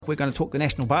We're going to talk the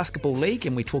National Basketball League,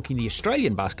 and we're talking the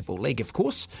Australian Basketball League, of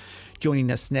course.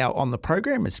 Joining us now on the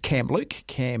program is Cam Luke.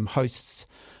 Cam hosts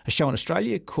a show in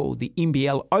Australia called the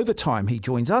NBL Overtime. He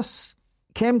joins us.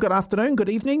 Cam, good afternoon, good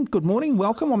evening, good morning,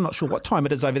 welcome. I'm not sure what time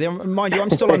it is over there. Mind you, I'm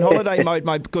still on holiday mode,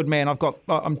 my good man.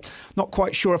 I'm not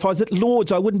quite sure. If I was at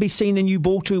Lord's, I wouldn't be seeing the new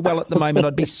ball too well at the moment.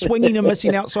 I'd be swinging and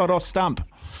missing outside off stump.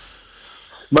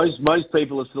 Most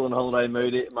people are still in holiday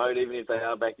mode, even if they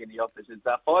are back in the office. It's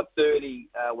 5:30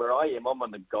 where I am. I'm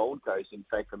on the Gold Coast, in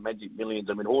fact, for Magic Millions.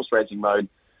 I'm in horse racing mode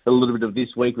a little bit of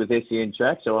this week with SEN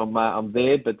Track, so I'm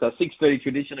there. But 6:30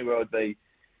 traditionally where I'd be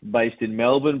based in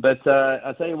Melbourne. But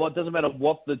I tell you what, doesn't matter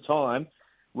what the time,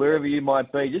 wherever you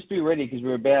might be, just be ready because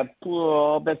we're about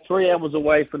 3 hours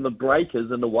away from the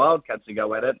Breakers and the Wildcats to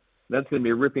go at it. That's going to be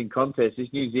a ripping contest. This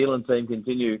New Zealand team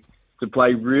continue to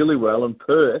play really well, and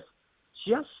Perth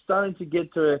just starting to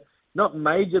get to not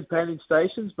major panic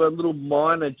stations, but a little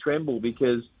minor tremble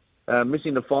because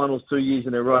missing the finals 2 years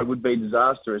in a row would be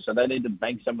disastrous. So they need to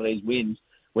bank some of these wins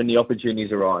when the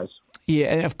opportunities arise. Yeah,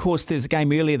 and of course there's a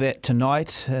game earlier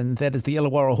tonight, and that is the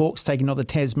Illawarra Hawks taking on the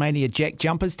Tasmania Jack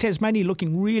Jumpers. Tasmania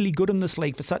looking really good in this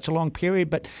league for such a long period,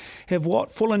 but have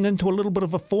fallen into a little bit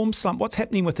of a form slump. What's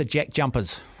happening with the Jack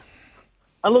Jumpers?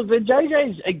 Look, the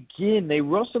JJs, again, their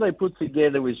roster they put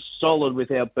together is solid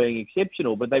without being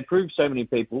exceptional, but they proved so many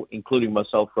people, including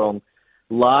myself, wrong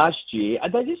last year. I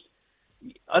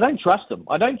don't trust them.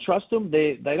 They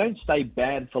don't stay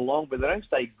bad for long, but they don't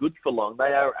stay good for long.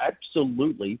 They are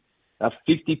absolutely a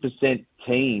 50%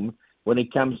 team when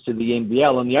it comes to the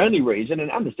NBL. And the only reason, and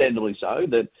understandably so,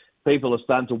 that people are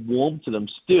starting to warm to them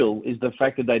still is the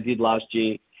fact that they did last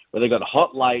year where they got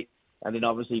hot late, and then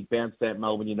obviously bounced out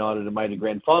Melbourne United and made a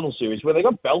grand final series where they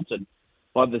got belted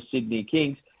by the Sydney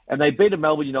Kings. And they beat a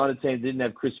Melbourne United team that didn't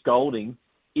have Chris Goulding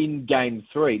in Game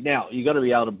 3. Now, you've got to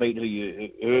be able to beat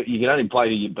you can only play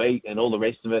who you beat and all the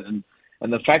rest of it. And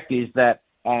the fact is that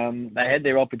they had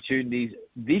their opportunities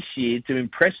this year to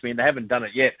impress me, and they haven't done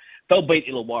it yet. They'll beat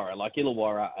Illawarra.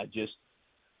 Illawarra are just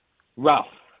rough.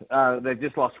 They've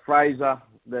just lost Fraser.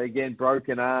 They again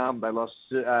broken arm. They lost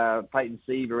Peyton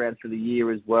Seaver out for the year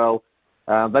as well.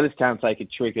 They just can't take a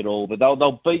trick at all. But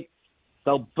they'll beat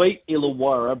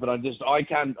Illawarra. But I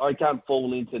can't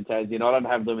fall into Tassie. I don't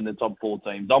have them in the top 4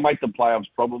 teams. They'll make the playoffs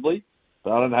probably,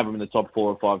 but I don't have them in the top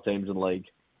 4 or 5 teams in the league.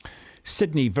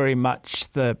 Sydney very much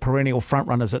the perennial front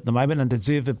runners at the moment, and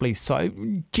deservedly so.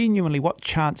 Genuinely, what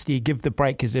chance do you give the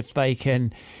Breakers if they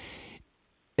can,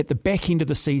 at the back end of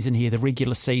the season here, the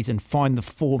regular season, find the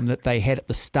form that they had at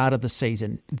the start of the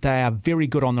season? They are very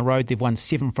good on the road. They've won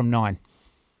 7 from 9.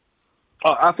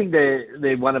 I think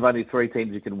they're one of only 3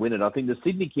 teams who can win it. I think the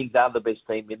Sydney Kings are the best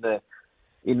team in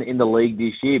the league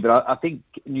this year, but I think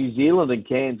New Zealand and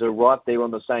Cairns are right there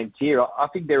on the same tier. I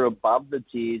think they're above the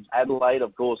tiers. Adelaide,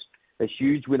 of course, a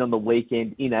huge win on the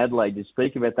weekend in Adelaide. To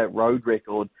speak about that road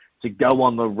record, to go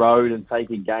on the road and take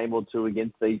a game or two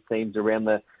against these teams around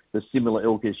the similar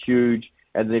ilk is huge.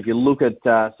 And then if you look at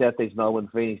Southeast Melbourne,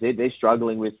 Phoenix, they're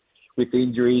struggling with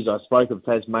injuries. I spoke of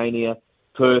Tasmania.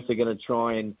 Perth are going to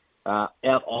try and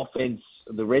out-offense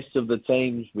the rest of the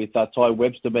teams with Ty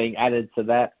Webster being added to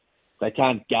that. They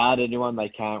can't guard anyone. They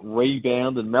can't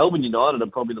rebound. And Melbourne United are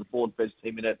probably the 4th best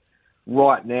team in it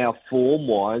right now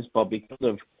form-wise, but because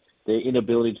of their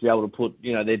inability to be able to put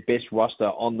their best roster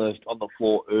on the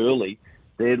floor early,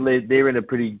 they're in a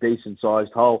pretty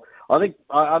decent-sized hole. I think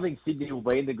Sydney will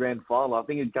be in the grand final. I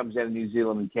think it comes down to New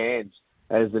Zealand and Cairns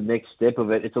as the next step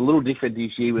of it. It's a little different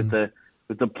this year with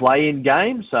the play-in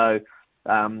game, so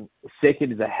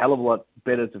second is a hell of a lot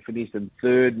better to finish than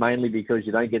third, mainly because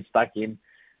you don't get stuck in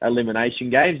elimination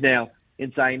games. Now,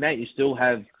 in saying that, you still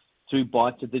have 2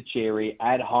 bites at the cherry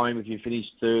at home if you finish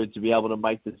third to be able to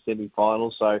make the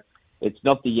semi-final. So it's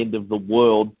not the end of the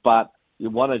world, but you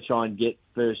want to try and get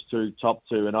first 2, top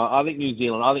 2. And I think New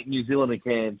Zealand and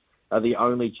Cairns are the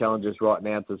only challengers right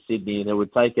now to Sydney, and it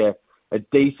would take a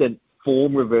decent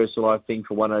form reversal, I think,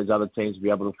 for one of those other teams to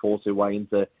be able to force their way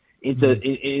into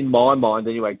in my mind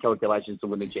anyway, calculations to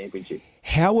win the championship.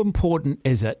 How important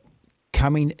is it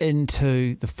coming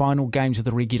into the final games of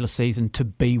the regular season to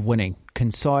be winning?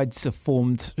 It's all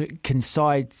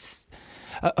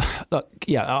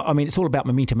about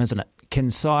momentum, isn't it?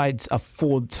 Can sides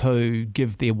afford to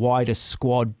give their wider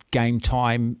squad game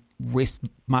time, rest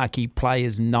marquee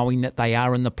players, knowing that they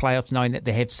are in the playoffs, knowing that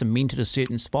they have cemented a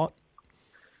certain spot?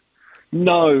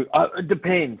 No, it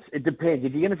depends. If you're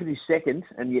going to finish second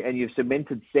and you've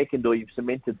cemented second or you've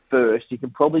cemented first, you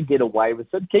can probably get away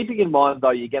with it. Keeping in mind,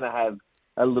 though, you're going to have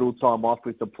a little time off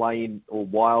with the play-in or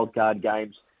wild card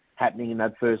games happening in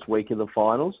that first week of the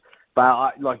finals.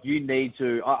 But you need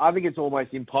to. I think it's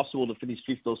almost impossible to finish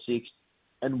fifth or sixth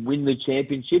and win the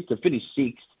championship. To finish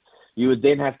sixth, you would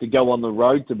then have to go on the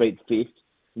road to beat fifth,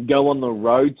 go on the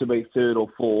road to beat third or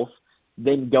fourth,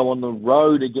 then go on the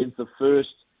road against the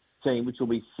first team, which will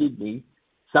be Sydney,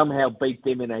 somehow beat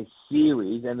them in a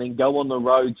series, and then go on the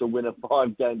road to win a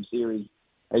 5-game series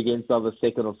against either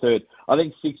second or third. I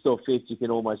think sixth or fifth, you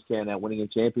can almost count out winning a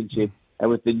championship. And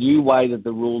with the new way that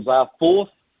the rules are, fourth,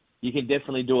 you can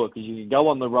definitely do it because you can go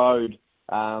on the road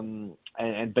and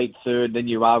beat third, then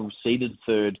you are seeded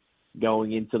third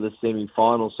going into the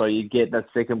semi-final, so you get that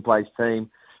second-place team.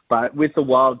 But with the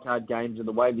wildcard games and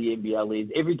the way the NBL is,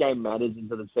 every game matters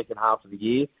into the second half of the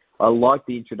year. I like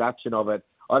the introduction of it.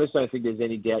 I just don't think there's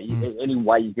any doubt, any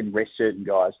way you can rest certain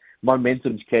guys.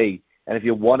 Momentum's key. And if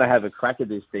you want to have a crack at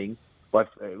this thing, if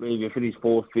you finish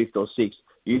fourth, fifth, or sixth,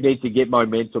 you need to get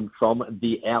momentum from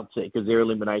the outset because they're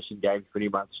elimination games pretty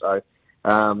much. So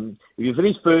if you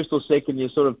finish first or second, you're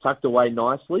sort of tucked away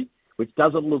nicely, which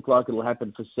doesn't look like it'll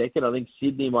happen for second. I think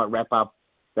Sydney might wrap up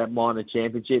that minor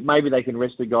championship. Maybe they can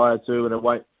rest a guy or two and it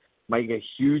won't make a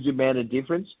huge amount of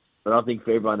difference. But I think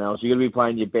for everyone else, you're going to be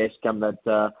playing your best come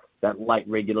that late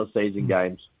regular season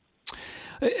games.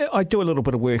 I do a little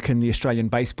bit of work in the Australian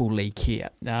Baseball League here,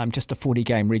 just a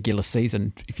 40-game regular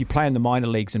season. If you play in the minor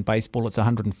leagues in baseball, it's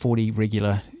 140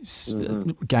 regular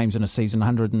games in a season,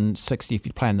 160 if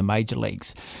you play in the major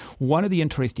leagues. One of the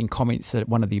interesting comments that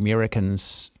one of the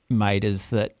Americans made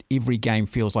is that every game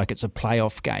feels like it's a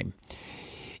playoff game.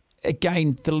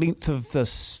 Again, the length of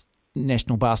this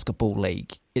National Basketball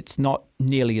League, it's not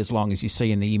nearly as long as you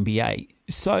see in the NBA.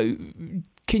 So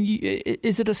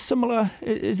is it a similar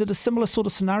sort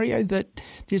of scenario that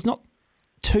there's not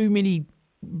too many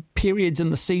periods in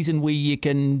the season where you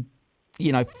can,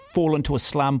 fall into a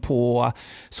slump or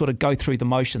sort of go through the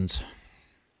motions?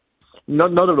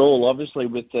 Not at all. Obviously,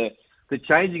 with the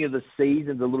changing of the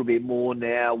seasons a little bit more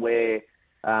now, where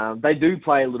they do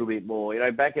play a little bit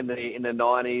more. Back in the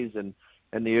 90s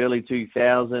and the early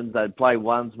 2000s, they'd play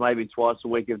once, maybe twice a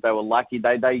week if they were lucky.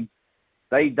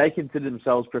 They consider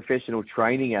themselves professional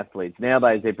training athletes.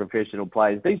 Nowadays, they're professional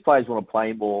players. These players want to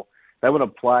play more. They want to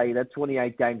play. That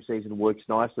 28-game season works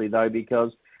nicely, though,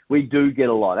 because we do get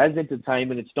a lot. As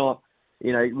entertainment, it's not,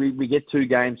 we get 2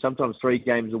 games, sometimes 3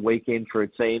 games a weekend for a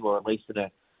team, or at least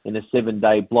in a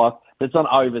 7-day block. But it's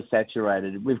not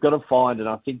oversaturated. We've got to find, and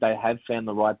I think they have found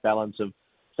the right balance of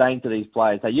saying to these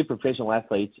players, hey, you're professional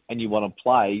athletes and you want to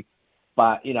play,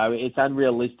 but, it's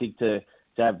unrealistic to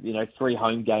have 3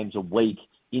 home games a week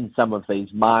in some of these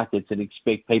markets and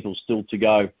expect people still to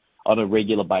go on a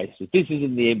regular basis. This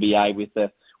isn't the NBA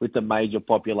with the major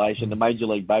population, the Major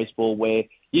League Baseball, where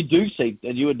you do see,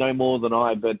 and you would know more than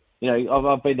I, but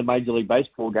I've been to Major League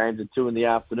Baseball games at 2 in the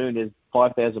afternoon. There's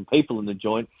 5,000 people in the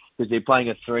joint because they're playing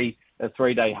a 3-day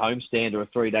homestand or a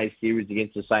 3-day series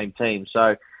against the same team.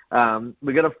 So I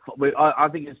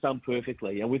think it's done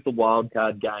perfectly, and with the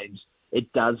wildcard games,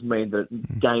 it does mean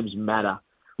that games matter.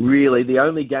 Really, the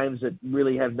only games that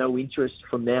really have no interest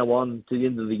from now on to the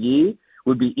end of the year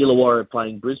would be Illawarra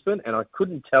playing Brisbane, and I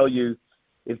couldn't tell you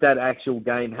if that actual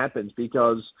game happens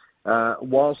because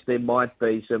whilst there might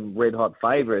be some red-hot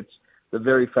favourites, the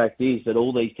very fact is that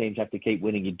all these teams have to keep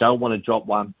winning. You don't want to drop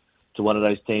one to one of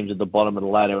those teams at the bottom of the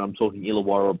ladder, and I'm talking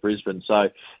Illawarra or Brisbane. So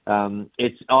I think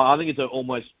it's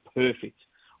almost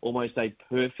a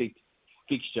perfect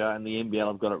fixture, and the NBL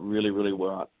have got it really, really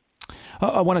right.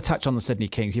 I want to touch on the Sydney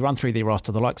Kings. You run through their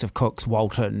roster, the likes of Cooks,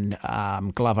 Walton,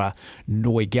 Glover,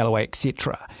 Noy, Galloway,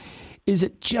 etc. Is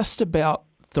it just about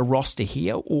the roster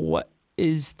here, or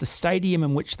is the stadium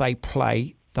in which they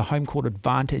play, the home court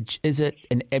advantage, is it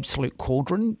an absolute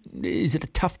cauldron? Is it a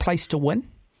tough place to win?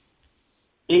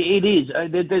 It is.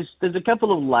 There's a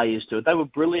couple of layers to it. They were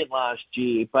brilliant last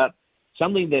year, but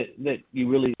something that you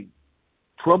really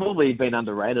probably been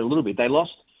underrated a little bit. They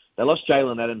lost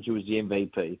Jalen Adams, who was the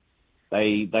MVP.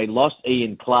 They lost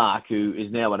Ian Clark, who is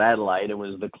now at Adelaide and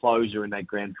was the closer in that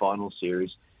grand final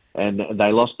series. And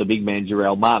they lost the big man,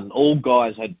 Jarrell Martin. All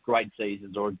guys had great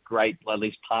seasons, or great, at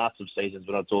least parts of seasons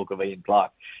when I talk of Ian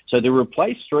Clark. So to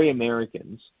replace 3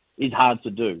 Americans is hard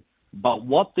to do. But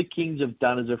what the Kings have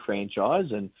done as a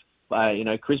franchise, and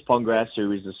Chris Pongratz,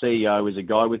 who is the CEO, is a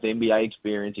guy with NBA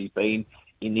experience. He's been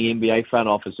in the NBA front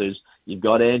offices. You've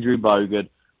got Andrew Bogut,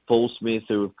 Paul Smith,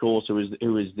 who is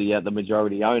the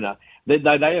majority owner.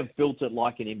 They have built it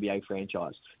like an NBA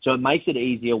franchise. So it makes it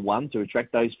easier, one, to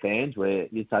attract those fans, where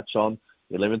you touch on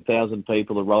 11,000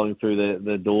 people are rolling through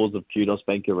the doors of Kudos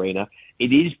Bank Arena.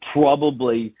 It is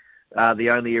probably the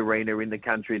only arena in the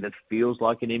country that feels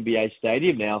like an NBA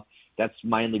stadium. Now, that's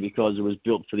mainly because it was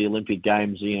built for the Olympic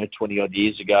Games, 20-odd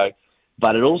years ago.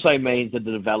 But it also means that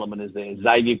the development is there.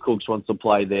 Xavier Cooks wants to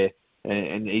play there,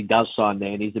 and he does sign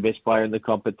there, and he's the best player in the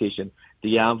competition.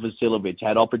 Dejan Vasiljevic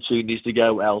had opportunities to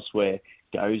go elsewhere,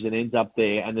 goes and ends up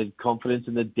there, and the confidence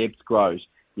and the depth grows.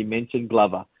 You mentioned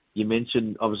Glover. You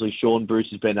mentioned, obviously, Sean Bruce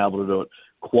has been able to do it.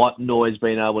 Quatnoy's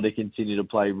been able to continue to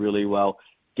play really well.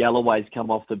 Galloway's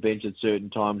come off the bench at certain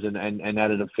times and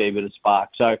added a fair bit of spark.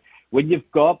 So when you've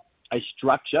got a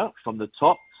structure from the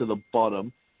top to the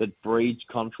bottom that breeds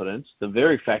confidence, the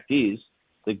very fact is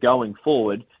that going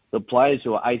forward, the players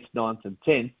who are 8th, 9th and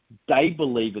 10th, they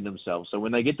believe in themselves. So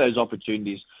when they get those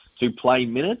opportunities to play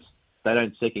minutes, they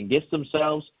don't second-guess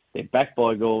themselves. They're backed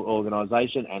by an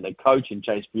organisation and a coach in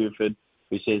Chase Buford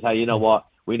who says, hey, you know what?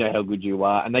 We know how good you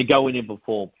are. And they go in and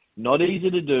perform. Not easy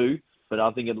to do, but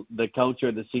I think the culture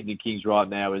of the Sydney Kings right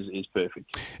now is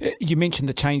perfect. You mentioned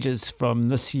the changes from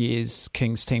this year's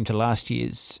Kings team to last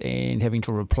year's and having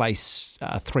to replace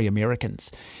 3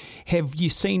 Americans. Have you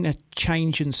seen a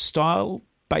change in style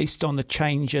based on the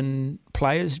change in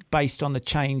players, based on the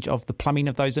change of the plumbing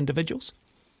of those individuals?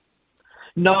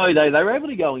 No, they were able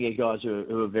to go and get guys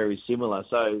who are very similar.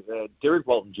 So Derek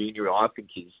Walton Jr., I think,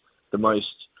 is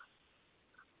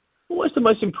almost the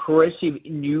most impressive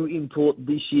new import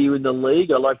this year in the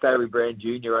league. I like Barry Brown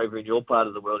Jr. over in your part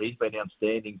of the world. He's been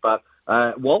outstanding. But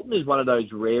Walton is one of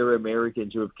those rare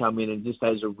Americans who have come in and just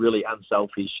has a really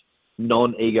unselfish,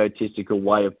 non-egotistical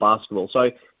way of basketball.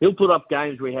 So he'll put up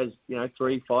games where he has,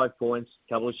 3, 5 points,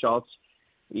 a couple of shots.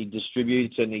 He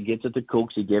distributes and he gets it to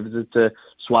Cooks. He gives it to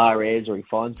Suarez, or he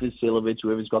finds Vasiljevic,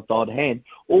 whoever's got the odd hand.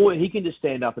 Or he can just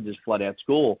stand up and just flat out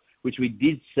score, which we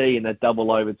did see in that double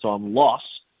overtime loss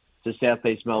to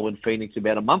Southeast Melbourne Phoenix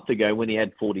about a month ago when he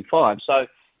had 45. So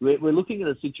we're looking at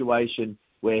a situation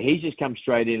where he's just come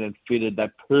straight in and fitted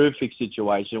that perfect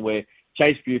situation where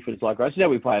Chase Buford's like, right, so now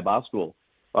we play basketball.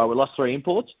 All right, we lost 3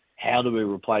 imports. How do we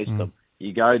replace them?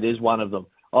 You go, there's one of them.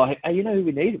 Oh, hey, you know who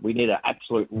we need? We need an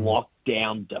absolute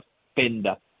lockdown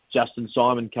defender. Justin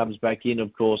Simon comes back in,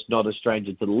 of course, not a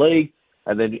stranger to the league,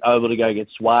 and then able to go get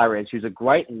Suarez, who's a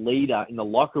great leader in the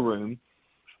locker room,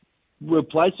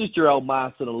 replaces Jarrell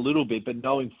Marston a little bit, but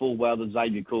knowing full well that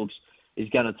Xavier Cooks is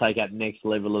going to take that next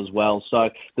level as well. So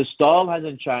the style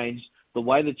hasn't changed. The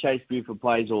way that Chase Buford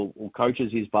plays or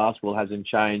coaches his basketball hasn't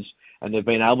changed, and they've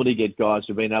been able to get guys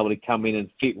who've been able to come in and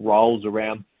fit roles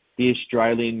around the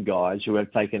Australian guys who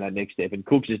have taken that next step. And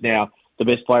Cooks is now the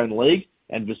best player in the league,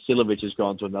 and Vasiljevic has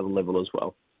gone to another level as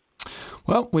well.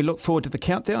 Well, we look forward to the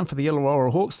countdown for the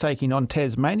Illawarra Hawks taking on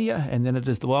Tasmania, and then it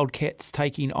is the Wildcats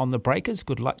taking on the Breakers.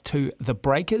 Good luck to the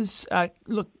Breakers.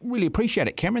 Look, really appreciate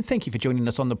it, Cameron. Thank you for joining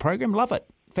us on the program. Love it.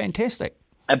 Fantastic.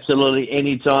 Absolutely.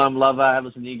 Anytime. Love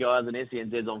having some of you guys, and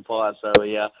SENZ's on fire. So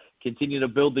we continue to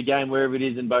build the game wherever it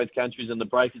is in both countries, and the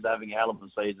Breakers are having a hell of a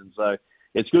season. So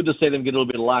it's good to see them get a little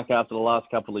bit of luck after the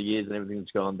last couple of years and everything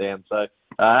that's gone down. So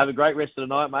have a great rest of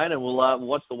the night, mate, and we'll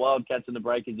watch the Wildcats and the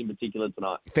Breakers in particular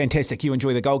tonight. Fantastic. You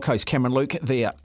enjoy the Gold Coast. Cameron Luke there.